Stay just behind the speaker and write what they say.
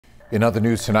In other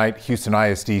news tonight, Houston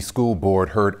ISD School Board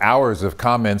heard hours of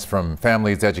comments from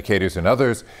families, educators, and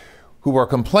others who are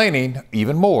complaining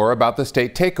even more about the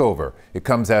state takeover. It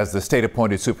comes as the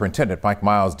state-appointed superintendent, Mike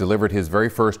Miles, delivered his very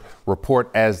first report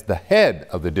as the head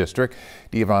of the district.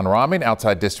 Devon Ramin,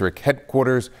 outside district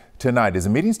headquarters tonight. Is the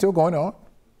meeting still going on?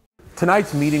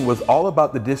 Tonight's meeting was all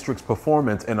about the district's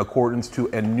performance in accordance to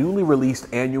a newly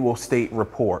released annual state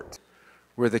report.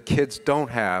 Where the kids don't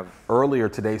have. Earlier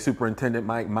today, Superintendent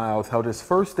Mike Miles held his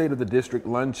first State of the District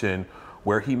luncheon,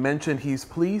 where he mentioned he's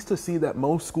pleased to see that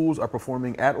most schools are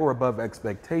performing at or above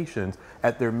expectations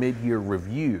at their mid-year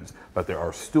reviews, but there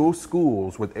are still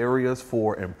schools with areas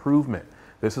for improvement.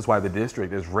 This is why the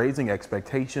district is raising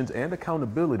expectations and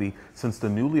accountability since the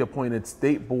newly appointed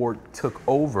state board took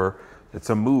over. It's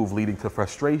a move leading to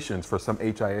frustrations for some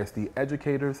HISD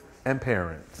educators and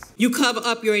parents. You cover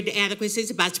up your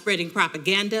inadequacies by spreading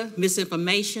propaganda,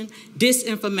 misinformation,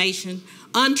 disinformation,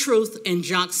 untruth, and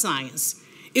junk science.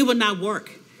 It will not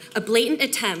work. A blatant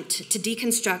attempt to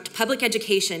deconstruct public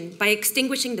education by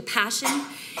extinguishing the passion,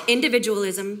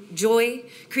 individualism, joy,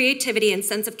 creativity, and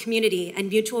sense of community and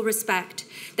mutual respect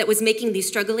that was making these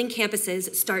struggling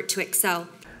campuses start to excel.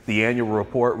 The annual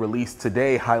report released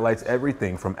today highlights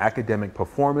everything from academic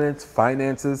performance,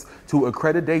 finances, to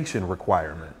accreditation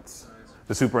requirements.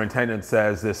 The superintendent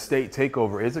says this state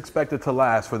takeover is expected to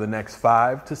last for the next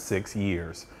 5 to 6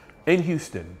 years. In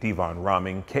Houston, Devon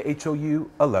Ramin, KHOU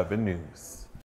 11 News.